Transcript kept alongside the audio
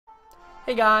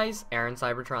Hey guys, Aaron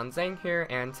Cybertron Zhang here,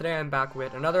 and today I'm back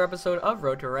with another episode of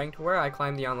Road to Ranked where I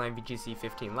climb the online VGC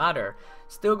 15 ladder.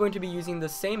 Still going to be using the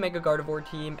same Mega Gardevoir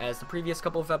team as the previous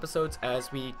couple of episodes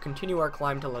as we continue our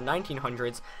climb to the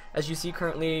 1900s. As you see,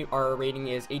 currently our rating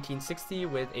is 1860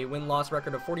 with a win-loss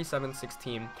record of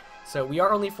 47-16. So we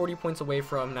are only 40 points away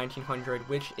from 1900,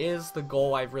 which is the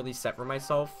goal I've really set for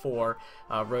myself for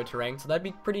Road to Ranked, so that'd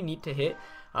be pretty neat to hit.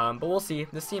 But we'll see.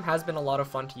 This team has been a lot of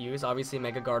fun to use. Obviously,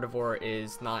 Mega Gardevoir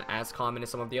is not as common as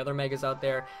some of the other Megas out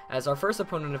there, as our first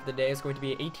opponent of the day is going to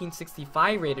be an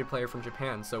 1865 rated player from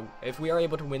Japan. So if we are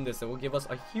able to win this, it will give us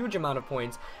a huge amount of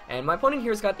points. And my opponent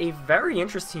here has got a very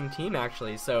interesting team,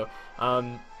 actually. So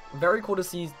very cool to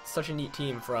see such a neat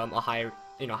team from a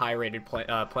high rated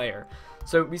player.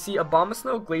 So we see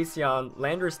Abomasnow, Glaceon,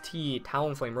 Landorus T,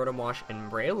 Talonflame, Rotom-Wash,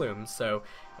 and Breloom. So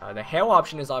the Hail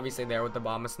option is obviously there with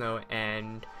Abomasnow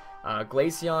and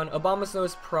Glaceon. Abomasnow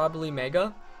is probably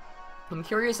Mega. I'm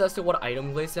curious as to what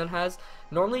item Glaceon has.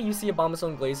 Normally you see Abomasnow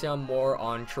and Glaceon more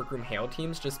on Trick Room Hail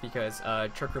teams just because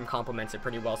Trick Room complements it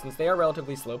pretty well since they are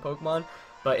relatively slow Pokemon.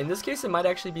 But in this case, it might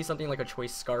actually be something like a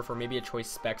Choice Scarf or maybe a Choice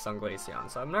Specs on Glaceon,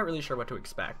 so I'm not really sure what to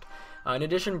expect. In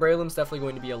addition, Breloom's definitely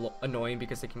going to be annoying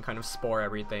because it can kind of spore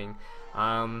everything.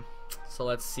 So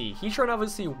let's see. Heatran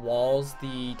obviously walls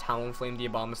the Talonflame, the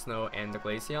Abomasnow, and the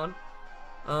Glaceon.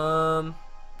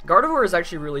 Gardevoir is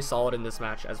actually really solid in this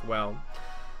match as well.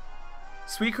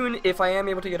 Suicune, if I am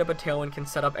able to get up a Tailwind, can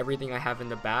set up everything I have in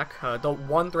the back. The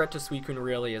one threat to Suicune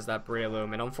really is that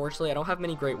Breloom, and unfortunately I don't have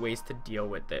many great ways to deal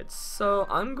with it. So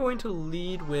I'm going to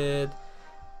lead with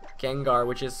Gengar,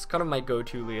 which is kind of my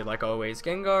go-to lead like always.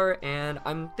 Gengar, and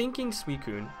I'm thinking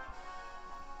Suicune.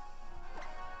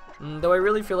 Though I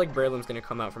really feel like Breloom's going to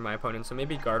come out for my opponent, so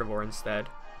maybe Gardevoir instead.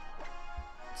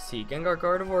 Let's see, Gengar,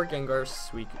 Gardevoir, Gengar,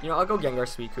 Suicune. You know, I'll go Gengar,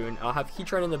 Suicune. I'll have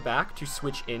Heatran in the back to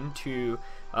switch into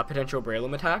potential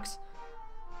Breloom attacks.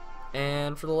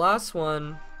 And for the last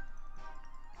one,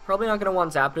 probably not going to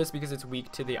want Zapdos because it's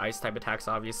weak to the Ice-type attacks,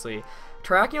 obviously.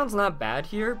 Terrakions not bad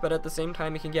here, but at the same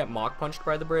time it can get Mach Punched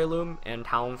by the Breloom, and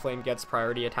Talonflame gets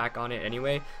priority attack on it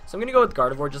anyway. So I'm going to go with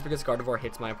Gardevoir just because Gardevoir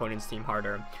hits my opponent's team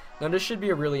harder. Now this should be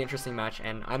a really interesting match,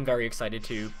 and I'm very excited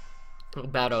to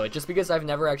battle it, just because I've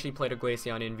never actually played a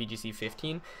Glaceon in VGC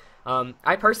 15.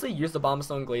 I personally used the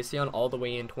Abomasnow and Glaceon all the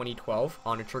way in 2012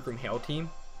 on a Trick Room Hail team,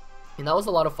 and that was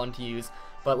a lot of fun to use.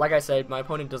 But like I said, my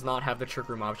opponent does not have the Trick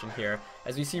Room option here,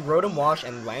 as we see Rotom-Wash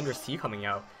and Landorus T coming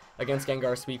out against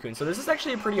Gengar, Suicune. So this is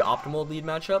actually a pretty optimal lead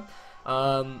matchup.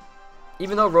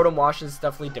 Even though Rotom-Wash is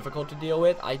definitely difficult to deal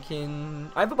with, I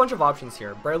have a bunch of options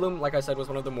here. Breloom, like I said, was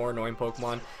one of the more annoying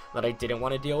Pokemon that I didn't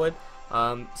want to deal with.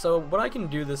 So what I can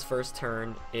do this first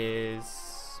turn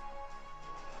is...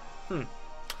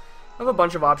 I have a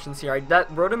bunch of options here. That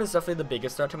Rotom is definitely the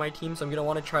biggest threat to my team, so I'm going to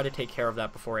want to try to take care of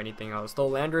that before anything else. Though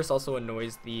Landorus also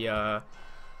annoys the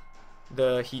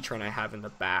Heatran I have in the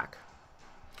back.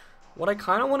 What I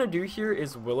kind of want to do here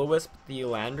is Will-O-Wisp the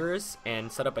Landorus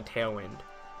and set up a Tailwind.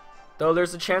 Though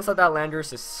there's a chance that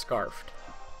Landorus is Scarfed.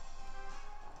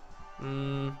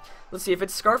 Let's see, if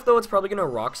it's Scarfed though, it's probably going to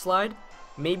Rock Slide.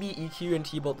 Maybe EQ and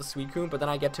T-Bolt the Suicune, but then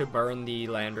I get to burn the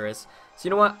Landorus. So you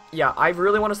know what? Yeah, I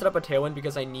really want to set up a Tailwind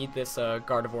because I need this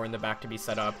Gardevoir in the back to be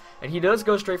set up. And he does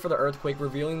go straight for the Earthquake,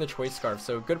 revealing the Choice Scarf.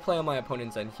 So good play on my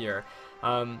opponent's end here.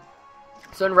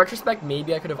 So in retrospect,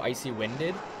 maybe I could have Icy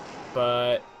Winded,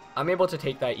 but I'm able to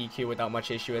take that EQ without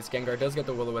much issue as Gengar does get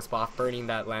the Will-O-Wisp off, burning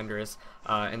that Landorus,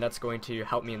 and that's going to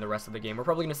help me in the rest of the game. We're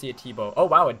probably going to see a T-Bow. Oh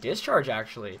wow, a Discharge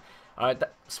actually.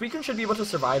 Suicune should be able to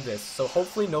survive this, so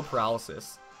hopefully no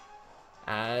Paralysis.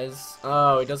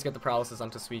 Oh, it does get the Paralysis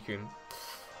onto Suicune.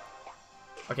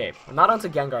 Okay, not onto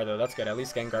Gengar though, that's good. At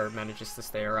least Gengar manages to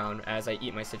stay around as I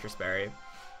eat my Citrus Berry.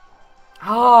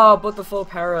 Oh, but the full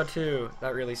para too.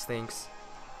 That really stinks.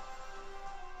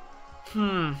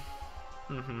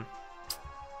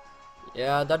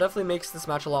 Yeah, that definitely makes this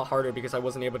match a lot harder because I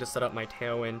wasn't able to set up my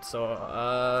Tailwind,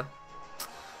 so,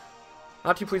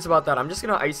 not too pleased about that. I'm just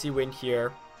going to Icy Wind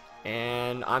here,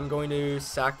 and I'm going to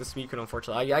sack the Suicune,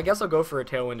 unfortunately. I guess I'll go for a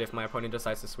Tailwind if my opponent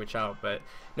decides to switch out, but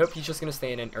nope, he's just going to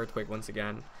stay in an Earthquake once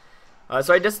again.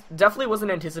 So I definitely wasn't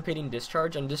anticipating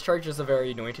Discharge, and Discharge is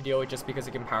very annoying to deal with just because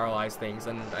it can paralyze things,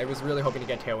 and I was really hoping to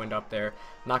get Tailwind up there.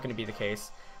 Not going to be the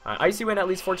case. Icy Wind at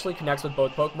least fortunately connects with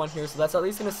both Pokemon here, so that's at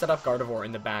least going to set up Gardevoir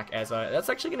in the back, as that's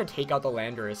actually going to take out the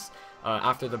Landorus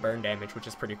after the burn damage, which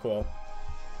is pretty cool.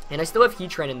 And I still have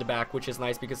Heatran in the back, which is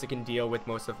nice because it can deal with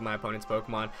most of my opponent's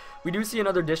Pokemon. We do see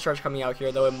another Discharge coming out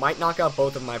here, though it might knock out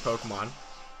both of my Pokemon.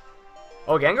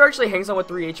 Oh, Gengar actually hangs on with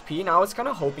 3 HP. Now I was kind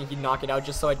of hoping he'd knock it out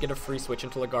just so I'd get a free switch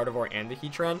into the Gardevoir and the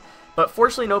Heatran. But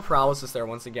fortunately, no Paralysis there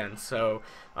once again. So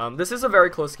this is a very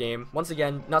close game. Once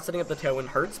again, not setting up the Tailwind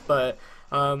hurts, but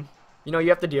you know, you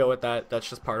have to deal with that. That's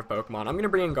just part of Pokemon. I'm going to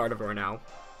bring in Gardevoir now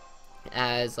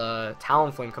as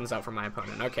Talonflame comes out from my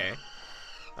opponent. Okay.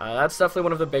 That's definitely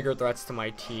one of the bigger threats to my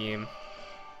team.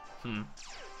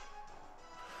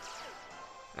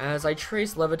 As I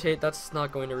trace Levitate, that's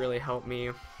not going to really help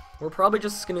me. We're probably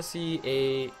just going to see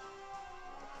a...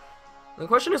 The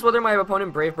question is whether my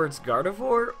opponent Brave Bird's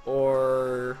Gardevoir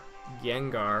or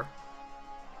Gengar.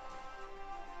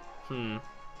 I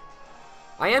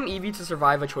am EV to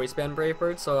survive a Choice Band Brave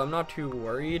Bird, so I'm not too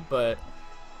worried, but...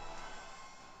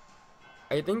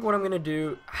 I think what I'm going to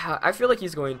do... I feel like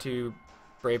he's going to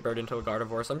Brave Bird into a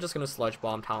Gardevoir, so I'm just going to Sludge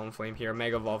Bomb Talonflame here,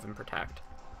 Mega Evolve, and Protect.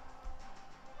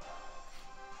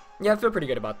 Yeah, I feel pretty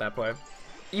good about that play.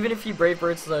 Even if he Brave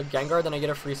Birds the Gengar, then I get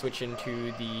a free switch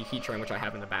into the Heatran, which I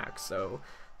have in the back. So,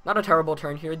 not a terrible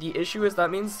turn here. The issue is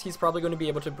that means he's probably going to be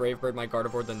able to Brave Bird my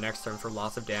Gardevoir the next turn for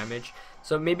lots of damage.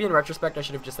 So maybe in retrospect, I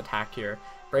should have just attacked here.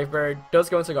 Brave Bird does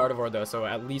go into Gardevoir though, so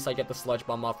at least I get the Sludge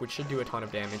Bomb off, which should do a ton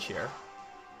of damage here.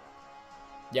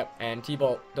 Yep, and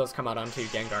T-Bolt does come out onto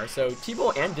Gengar. So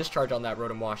T-Bolt and Discharge on that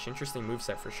Rotom Wash. Interesting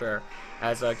moveset for sure.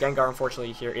 As Gengar,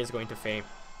 unfortunately, here is going to faint.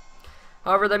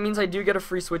 However, that means I do get a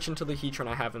free switch into the Heatran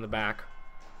I have in the back.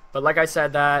 But like I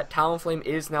said, that Talonflame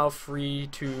is now free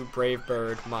to Brave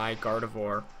Bird my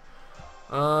Gardevoir.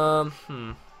 I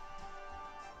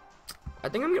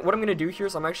think what I'm going to do here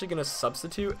is I'm actually going to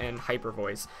substitute and Hyper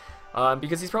Voice.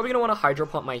 Because he's probably going to want to Hydro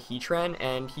Pump my Heatran,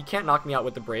 and he can't knock me out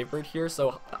with the Brave Bird here,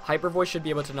 so Hyper Voice should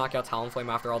be able to knock out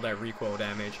Talonflame after all that recoil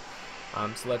damage.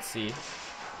 So let's see.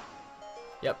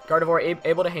 Yep, Gardevoir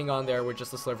able to hang on there with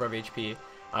just a sliver of HP.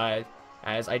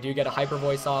 As I do get a Hyper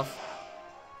Voice off.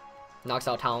 Knocks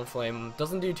out Talonflame.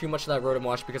 Doesn't do too much of that Rotom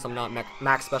Wash because I'm not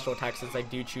max special attack, since I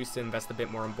do choose to invest a bit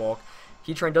more in bulk.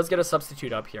 Heatran does get a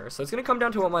substitute up here, so it's going to come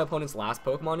down to what my opponent's last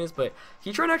Pokemon is, but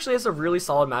Heatran actually has a really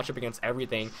solid matchup against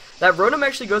everything. That Rotom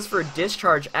actually goes for a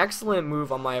Discharge. Excellent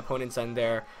move on my opponent's end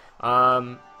there.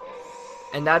 And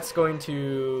that's going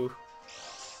to...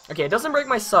 Okay, it doesn't break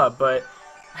my sub, but...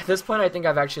 At this point, I think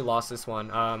I've actually lost this one.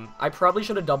 I probably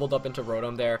should have doubled up into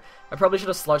Rotom there. I probably should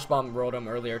have Sludge Bombed Rotom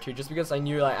earlier too, just because I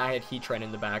knew I had Heatran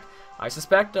in the back. I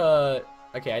suspect,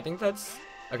 okay, I think that's...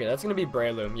 Okay, that's going to be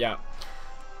Breloom, yeah.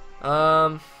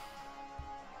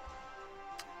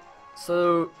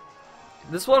 So,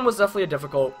 this one was definitely a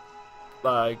difficult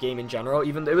game in general,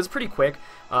 even though it was pretty quick.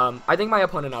 I think my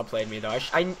opponent outplayed me though.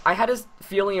 I had a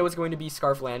feeling it was going to be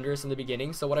Scarf Landorus in the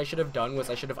beginning, so what I should have done was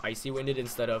I should have Icy Winded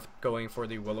instead of going for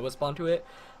the Will-O-Wisp onto it.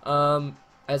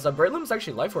 As a Breloom's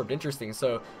actually Life Orbed, interesting,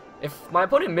 so if my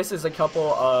opponent misses a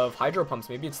couple of Hydro Pumps,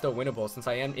 maybe it's still winnable since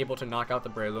I am able to knock out the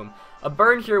Breloom. A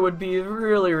burn here would be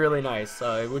really, really nice.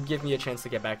 It would give me a chance to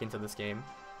get back into this game.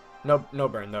 No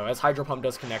burn though, as Hydro Pump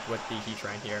does connect with the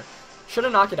Heatran here.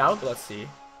 Shouldn't knock it out, but let's see.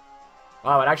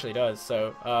 Wow, it actually does,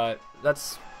 so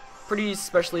that's pretty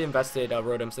specially invested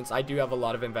Rotom, since I do have a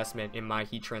lot of investment in my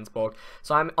Heatran's bulk.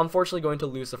 So I'm unfortunately going to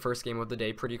lose the first game of the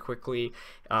day pretty quickly.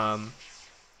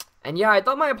 And yeah, I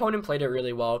thought my opponent played it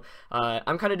really well.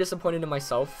 I'm kind of disappointed in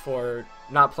myself for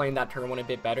not playing that turn one a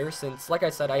bit better, since, like I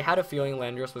said, I had a feeling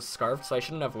Landorus was Scarfed, so I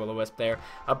shouldn't have Will-O-Wisp there.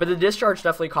 But the Discharge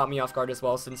definitely caught me off guard as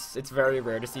well, since it's very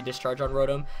rare to see Discharge on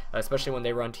Rotom, especially when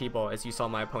they run T-Ball, as you saw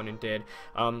my opponent did.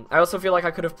 I also feel like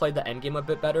I could have played the endgame a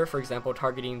bit better, for example,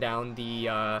 targeting down the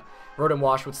Rotom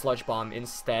Wash with Sludge Bomb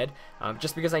instead,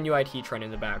 just because I knew I had Heatran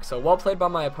in the back. So well played by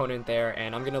my opponent there,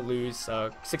 and I'm going to lose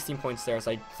 16 points there as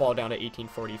I fall down to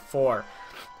 1844.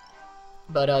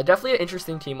 But definitely an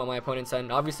interesting team on my opponent's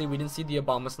end. Obviously, we didn't see the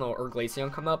Abomasnow or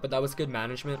Glaceon come out, but that was good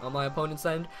management on my opponent's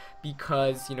end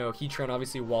because, you know, Heatran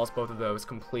obviously walls both of those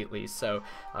completely. So,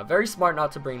 very smart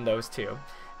not to bring those two.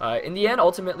 In the end,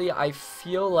 ultimately, I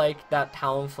feel like that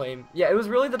Talonflame... Yeah, it was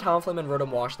really the Talonflame and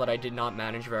Rotom Wash that I did not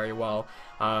manage very well.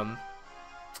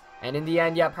 And in the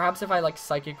end, yeah, perhaps if I like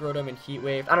Psychic Rotom and Heat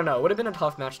Wave, I don't know, it would have been a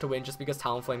tough match to win just because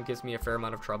Talonflame gives me a fair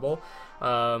amount of trouble.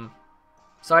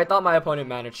 So I thought my opponent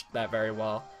managed that very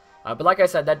well. But like I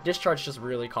said, that Discharge just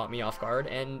really caught me off guard,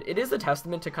 and it is a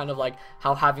testament to kind of like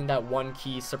how having that one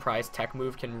key surprise tech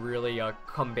move can really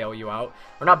come bail you out.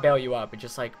 Or not bail you out, but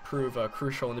just like prove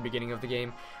crucial in the beginning of the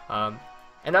game.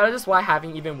 And that is why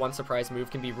having even one surprise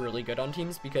move can be really good on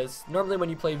teams, because normally when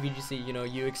you play VGC, you know,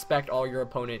 you expect all your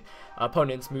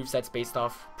opponent's movesets based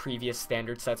off previous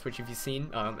standard sets, which you've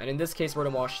seen. And in this case,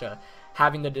 Rotom Wash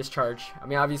having the discharge, I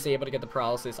mean, obviously able to get the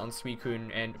paralysis on Suicune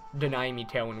and denying me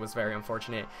Tailwind was very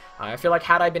unfortunate. I feel like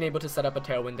had I been able to set up a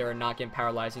Tailwind there and not get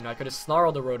paralyzed, you know, I could have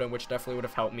snarled the Rotom, which definitely would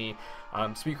have helped me.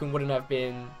 Suicune wouldn't have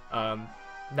been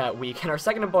that weak. And our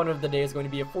second opponent of the day is going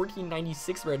to be a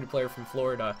 1496 rated player from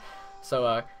Florida.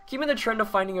 So, keeping the trend of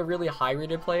finding a really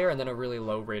high-rated player and then a really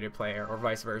low-rated player, or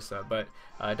vice versa. But,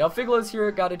 Delphiglo's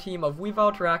here got a team of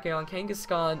Weavile, Terrakion,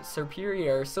 Kangaskhan,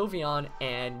 Serperior, Sylveon,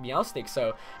 and Meowstic.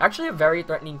 So, actually a very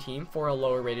threatening team for a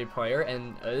lower-rated player,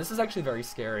 and this is actually very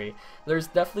scary. There's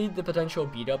definitely the potential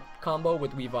beat-up combo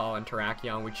with Weavile and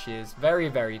Terrakion, which is very,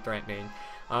 very threatening.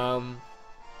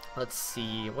 Let's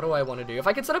see, what do I want to do? If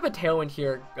I could set up a Tailwind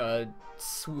here, the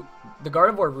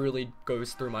Gardevoir really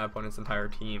goes through my opponent's entire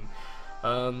team.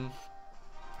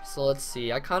 So let's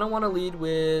see, I kind of want to lead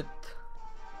with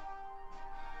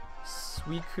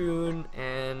Suicune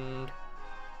and...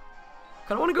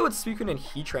 kind of want to go with Suicune and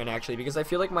Heatran actually, because I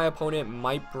feel like my opponent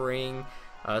might bring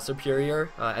Serperior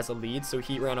as a lead, so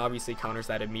Heatran obviously counters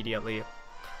that immediately.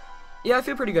 Yeah, I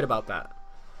feel pretty good about that.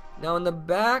 Now in the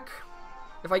back...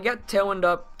 if I get Tailwind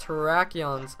up,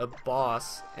 Terrakion's a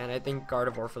boss, and I think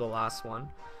Gardevoir for the last one.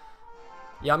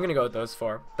 Yeah, I'm going to go with those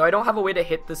four. Though I don't have a way to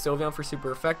hit the Sylveon for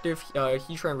super effective,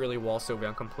 Heatran really walls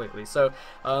Sylveon completely. So,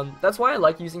 that's why I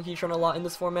like using Heatran a lot in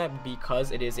this format, because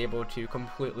it is able to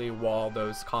completely wall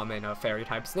those common fairy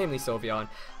types, namely Sylveon,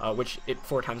 which it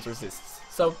 4 times resists.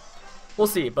 So, we'll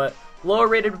see, but lower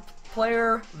rated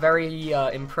player, very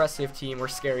impressive team or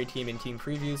scary team in team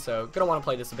preview, so going to want to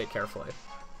play this a bit carefully.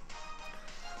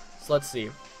 So let's see.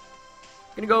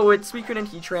 I'm gonna go with Suicune and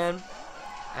Heatran,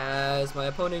 as my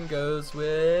opponent goes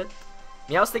with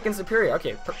Meowstic and Serperior.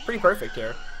 Okay, pretty perfect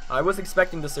here. I was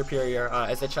expecting the Serperior,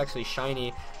 as it's actually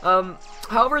shiny.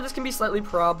 However, this can be slightly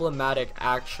problematic,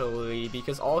 actually,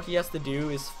 because all he has to do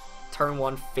is turn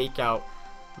 1 fake out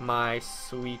my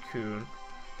Suicune.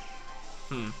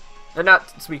 Not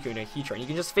Suicune, a Heatran. You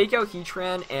can just fake out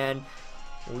Heatran and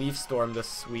Leaf Storm the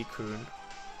Suicune.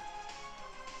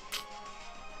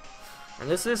 And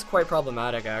this is quite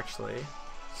problematic, actually.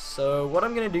 So what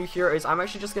I'm going to do here is I'm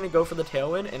actually just going to go for the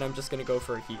Tailwind, and I'm just going to go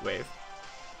for a Heat Wave.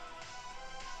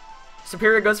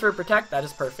 Serperior goes for a Protect. That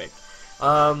is perfect.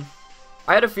 I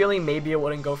had a feeling maybe it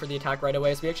wouldn't go for the attack right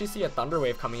away, so we actually see a Thunder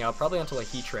Wave coming out, probably onto a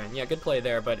Heatran. Yeah, good play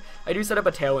there, but I do set up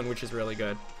a Tailwind, which is really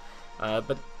good.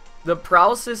 But the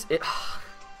Paralysis,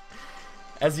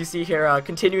 as you see here,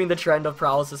 continuing the trend of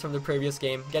Paralysis from the previous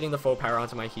game, getting the full power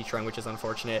onto my Heatran, which is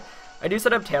unfortunate. I do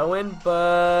set up Tailwind,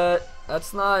 but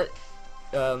that's not...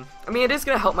 I mean, it is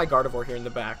going to help my Gardevoir here in the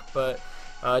back, but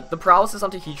the Paralysis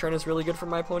onto Heatran is really good for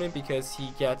my opponent because he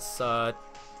gets to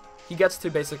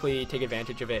basically take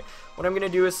advantage of it. What I'm going to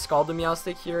do is Scald the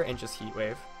Meowstic here and just Heat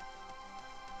Wave.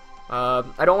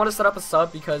 I don't want to set up a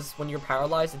sub because when you're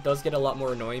paralyzed, it does get a lot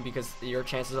more annoying because your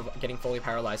chances of getting fully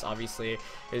paralyzed obviously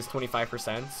is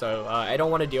 25%. So I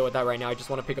don't want to deal with that right now. I just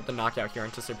want to pick up the knockout here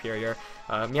into Serperior.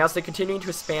 Meowstic continuing to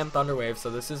spam Thunder Wave, so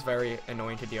this is very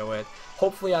annoying to deal with.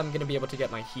 Hopefully I'm going to be able to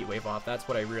get my Heat Wave off. That's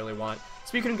what I really want.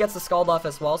 Suicune gets the Scald off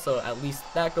as well, so at least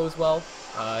that goes well.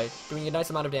 Doing a nice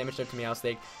amount of damage there to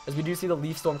Meowstic, as we do see the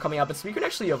Leaf Storm coming up, but Suicune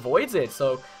actually avoids it,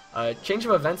 so change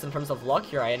of events in terms of luck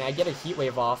here, and I get a Heat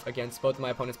Wave off against both of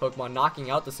my opponent's Pokemon, knocking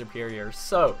out the Serperior.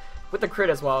 So, with the crit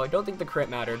as well, I don't think the crit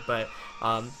mattered, but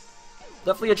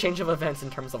definitely a change of events in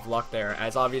terms of luck there,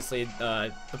 as obviously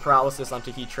the Paralysis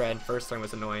onto Heatran first turn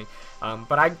was annoying,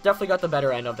 but I definitely got the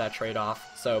better end of that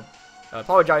trade-off, so I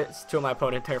apologize to my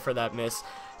opponent there for that miss.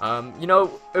 You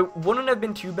know, it wouldn't have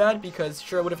been too bad because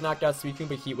sure it would have knocked out Suicune,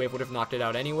 but Heat Wave would have knocked it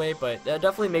out anyway, but that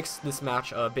definitely makes this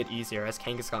match a bit easier as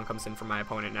Kangaskhan comes in for my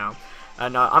opponent now.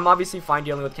 And I'm obviously fine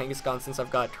dealing with Kangaskhan since I've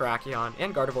got Terrakion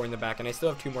and Gardevoir in the back, and I still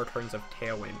have 2 more turns of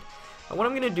Tailwind. And what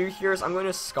I'm going to do here is I'm going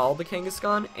to Scald the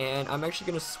Kangaskhan, and I'm actually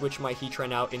going to switch my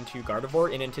Heatran out into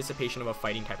Gardevoir in anticipation of a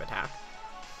fighting type attack.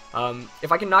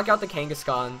 If I can knock out the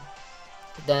Kangaskhan,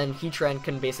 then Heatran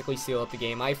can basically seal up the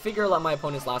game. I figure a lot of my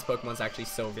opponent's last Pokemon is actually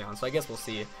Sylveon, so I guess we'll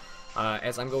see.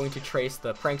 As I'm going to trace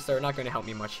the Prankster, not going to help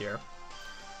me much here.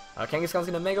 Kangaskhan's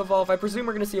going to Mega Evolve. I presume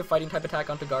we're going to see a fighting type attack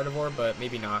onto Gardevoir, but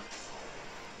maybe not.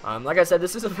 Like I said,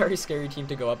 this is a very scary team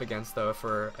to go up against, though,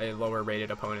 for a lower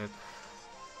rated opponent.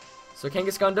 So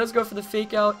Kangaskhan does go for the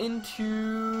Fake Out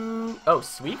into... oh,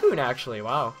 Suicune, actually.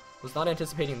 Wow. Was not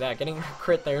anticipating that. Getting a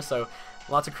crit there, so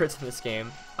lots of crits in this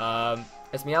game.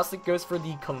 As Meowstic goes for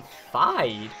the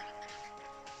Confide.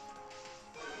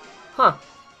 Huh.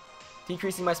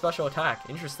 Decreasing my special attack.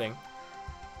 Interesting.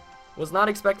 Was not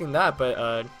expecting that,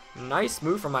 but nice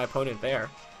move from my opponent there.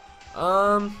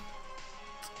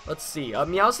 Let's see.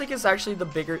 Meowstic is actually the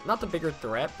bigger, not the bigger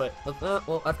threat, but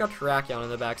well, I've got Terrakion in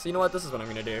the back, so you know what? This is what I'm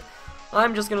gonna do.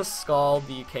 I'm just gonna Scald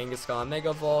the Kangaskhan,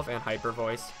 Mega Evolve, and Hyper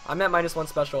Voice. I'm at -1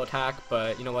 special attack,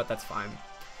 but you know what? That's fine.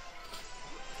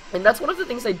 And that's one of the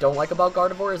things I don't like about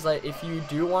Gardevoir, is that if you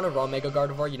do want to run Mega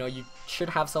Gardevoir, you know, you should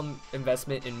have some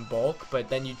investment in bulk, but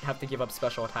then you have to give up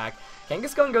special attack.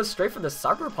 Kangaskhan goes straight for the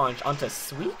Sucker Punch onto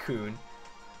Suicune.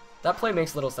 That play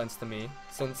makes little sense to me,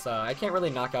 since I can't really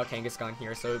knock out Kangaskhan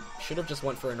here, so should have just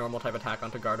went for a normal type attack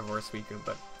onto Gardevoir or Suicune,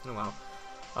 but oh well.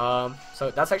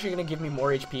 So that's actually going to give me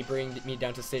more HP, bringing me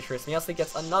down to Citrus. Meowstic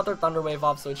gets another Thunder Wave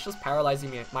off, so it's just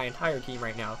paralyzing my entire team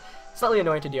right now. Slightly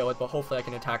annoying to deal with, but hopefully I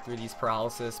can attack through these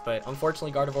Paralysis, but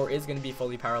unfortunately Gardevoir is going to be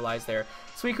fully paralyzed there.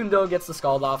 Suicune though gets the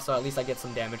Scald off, so at least I get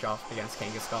some damage off against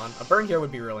Kangaskhan. A burn here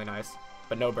would be really nice,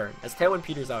 but no burn, as Tailwind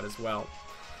peters out as well.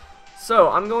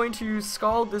 So I'm going to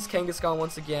Scald this Kangaskhan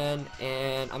once again,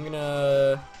 and I'm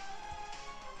gonna...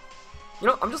 You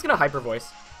know, I'm just gonna Hyper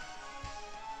Voice.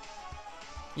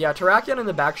 Yeah, Terrakion in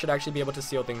the back should actually be able to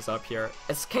seal things up here.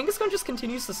 As Kangaskhan just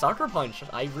continues to Sucker Punch,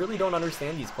 I really don't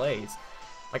understand these plays.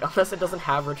 Like, unless it doesn't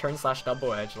have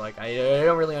return/double edge, like, I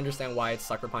don't really understand why it's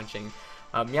Sucker Punching.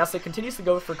 Meowstic continues to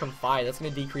go for Confide. That's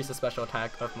going to decrease the special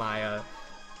attack of my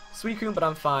Suicune, but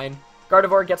I'm fine.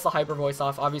 Gardevoir gets the Hyper Voice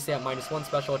off, obviously at -1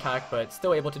 special attack, but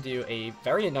still able to do a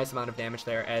very nice amount of damage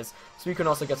there, as Suicune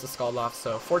also gets the Scald off,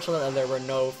 so fortunately there were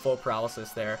no full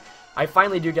Paralysis there. I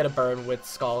finally do get a burn with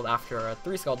Scald after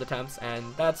 3 Scald attempts,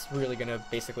 and that's really going to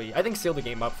basically, I think, seal the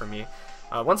game up for me.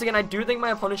 Once again, I do think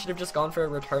my opponent should have just gone for a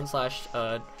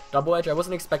return/double edge. I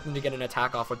wasn't expecting to get an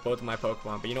attack off with both of my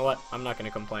Pokemon, but you know what? I'm not going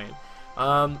to complain.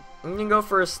 I'm going to go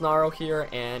for a Snarl here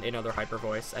and another Hyper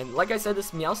Voice. And like I said,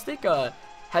 this Meowstic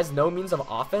has no means of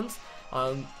offense.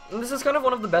 This is kind of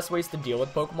one of the best ways to deal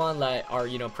with Pokemon that are,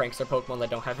 you know, prankster Pokemon that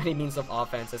don't have any means of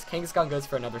offense, as Kangaskhan goes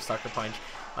for another Sucker Punch.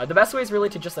 The best way is really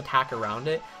to just attack around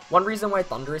it. One reason why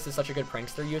Thundurus is such a good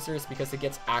prankster user is because it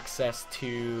gets access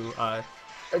to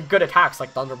good attacks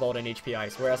like Thunderbolt and HP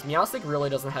Ice, whereas Meowstic really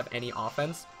doesn't have any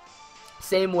offense.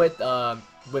 Same with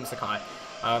Whimsicott.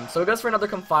 So it goes for another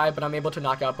Confide, but I'm able to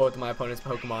knock out both of my opponent's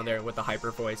Pokemon there with the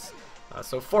Hyper Voice.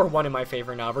 So 4-1 in my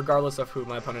favor now, regardless of who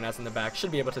my opponent has in the back.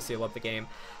 Should be able to seal up the game.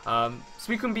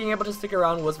 Suicune being able to stick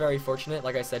around was very fortunate,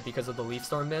 like I said, because of the Leaf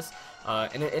Storm miss.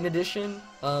 And in addition,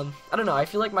 I don't know, I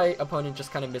feel like my opponent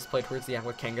just kind of misplayed towards the end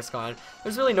with Kangaskhan.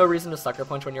 There's really no reason to Sucker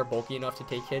Punch when you're bulky enough to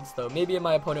take hits, though maybe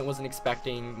my opponent wasn't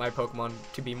expecting my Pokemon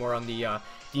to be more on the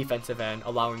defensive end,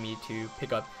 allowing me to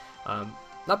pick up,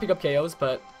 not pick up KOs,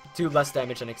 but do less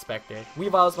damage than expected.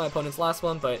 Weavile is my opponent's last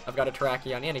one, but I've got a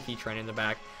Terrakion and a Heatran in the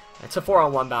back. It's a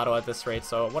 4-on-1 battle at this rate,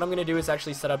 so what I'm going to do is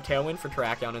actually set up Tailwind for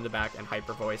Terrakion in the back and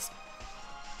Hyper Voice.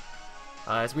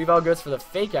 As Weavile goes for the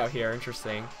Fake Out here,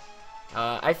 interesting.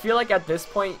 I feel like at this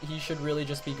point, he should really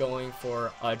just be going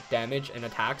for damage and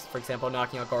attacks. For example,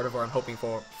 knocking out Gardevoir and hoping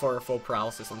for a full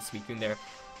Paralysis on Suicune there.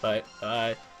 But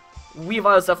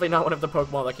Weavile is definitely not one of the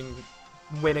Pokemon that can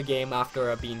win a game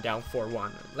after being down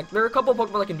 4-1. Like, there are a couple of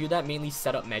Pokemon that can do that, mainly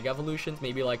set up Mega Evolutions,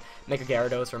 maybe like Mega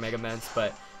Gyarados or Mega Mence,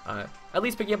 but at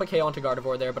least picking up a KO onto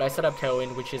Gardevoir there, but I set up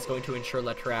Tailwind, which is going to ensure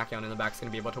that Terrakion in the back is going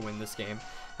to be able to win this game,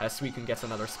 as Suicune gets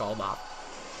another Scald off.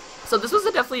 So this was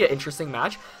definitely an interesting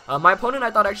match. My opponent,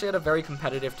 I thought, actually had a very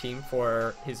competitive team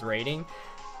for his rating,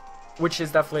 which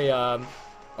is definitely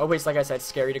always, like I said,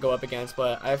 scary to go up against,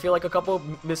 but I feel like a couple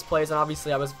misplays, and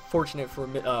obviously I was fortunate for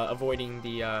avoiding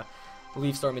the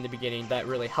Leaf Storm in the beginning. That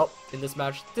really helped in this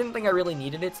match. Didn't think I really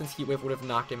needed it, since Heat Wave would have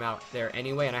knocked him out there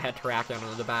anyway, and I had Terrakion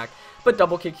on the back, but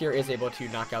Double Kick here is able to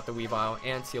knock out the Weavile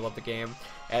and seal up the game.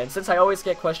 And since I always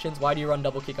get questions, why do you run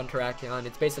Double Kick on Terrakion,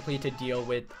 it's basically to deal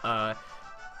with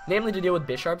namely to deal with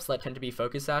Bisharps that tend to be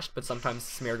Focus Sashed, but sometimes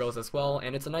Smeargles as well,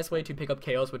 and it's a nice way to pick up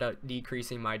KOs without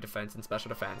decreasing my defense and special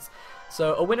defense.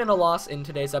 So a win and a loss in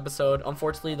today's episode.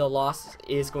 Unfortunately, the loss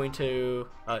is going to...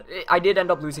 I did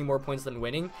end up losing more points than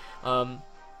winning.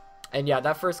 And yeah,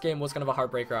 that first game was kind of a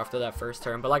heartbreaker after that first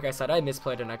turn, but like I said, I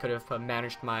misplayed and I could have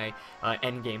managed my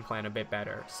end game plan a bit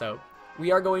better. So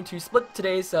we are going to split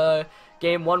today's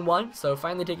game 1-1, so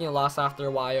finally taking a loss after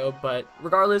a while, but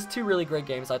regardless, 2 really great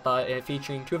games, I thought,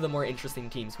 featuring 2 of the more interesting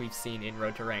teams we've seen in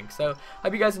Road to Rank. So,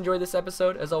 hope you guys enjoyed this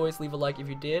episode. As always, leave a like if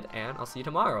you did, and I'll see you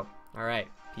tomorrow. Alright,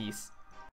 peace.